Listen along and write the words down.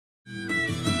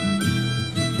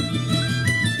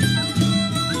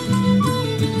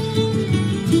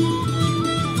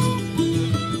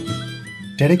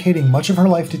Dedicating much of her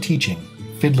life to teaching,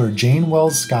 fiddler Jane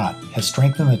Wells Scott has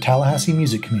strengthened the Tallahassee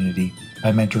music community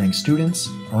by mentoring students,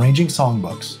 arranging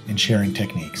songbooks, and sharing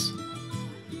techniques.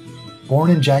 Born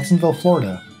in Jacksonville,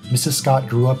 Florida, Mrs. Scott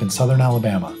grew up in southern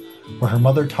Alabama, where her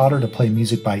mother taught her to play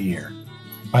music by ear.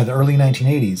 By the early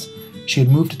 1980s, she had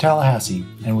moved to Tallahassee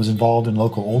and was involved in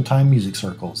local old-time music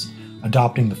circles,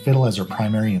 adopting the fiddle as her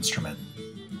primary instrument.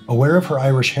 Aware of her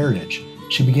Irish heritage,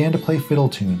 she began to play fiddle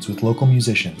tunes with local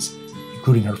musicians,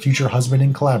 including her future husband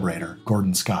and collaborator,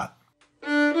 Gordon Scott.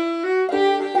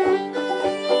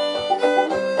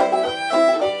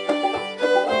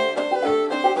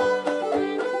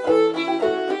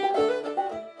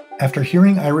 After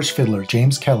hearing Irish fiddler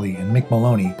James Kelly and Mick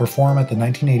Maloney perform at the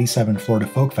 1987 Florida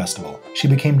Folk Festival, she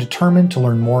became determined to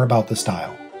learn more about the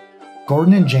style.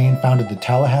 Gordon and Jane founded the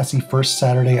Tallahassee First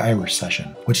Saturday Irish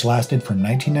Session, which lasted from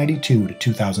 1992 to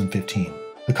 2015.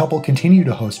 The couple continue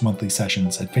to host monthly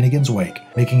sessions at Finnegan's Wake,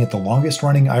 making it the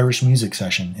longest-running Irish music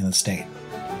session in the state.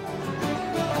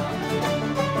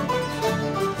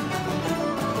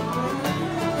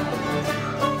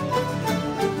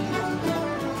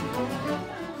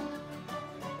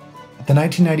 At the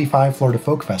 1995 Florida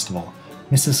Folk Festival,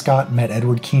 Mrs. Scott met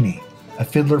Edward Keeney, a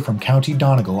fiddler from County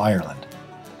Donegal, Ireland.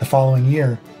 The following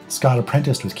year, Scott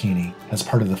apprenticed with Keeney as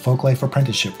part of the Folklife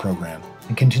apprenticeship program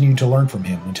and continued to learn from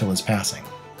him until his passing.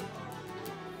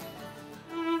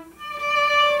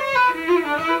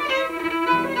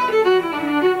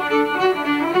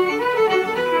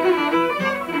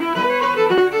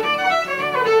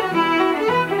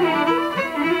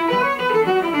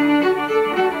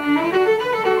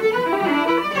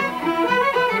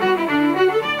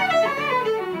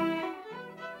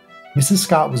 Mrs.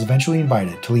 Scott was eventually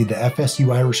invited to lead the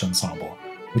FSU Irish Ensemble,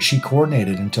 which she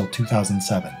coordinated until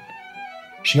 2007.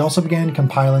 She also began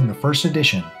compiling the first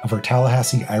edition of her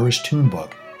Tallahassee Irish Tune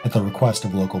Book at the request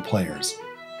of local players.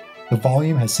 The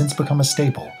volume has since become a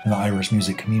staple in the Irish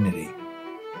music community.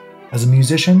 As a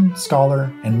musician,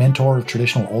 scholar, and mentor of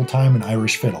traditional old-time and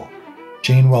Irish fiddle,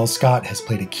 Jane Wells Scott has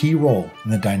played a key role in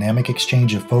the dynamic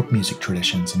exchange of folk music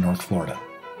traditions in North Florida.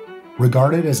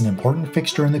 Regarded as an important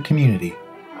fixture in the community,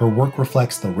 her work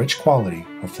reflects the rich quality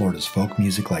of Florida's folk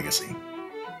music legacy.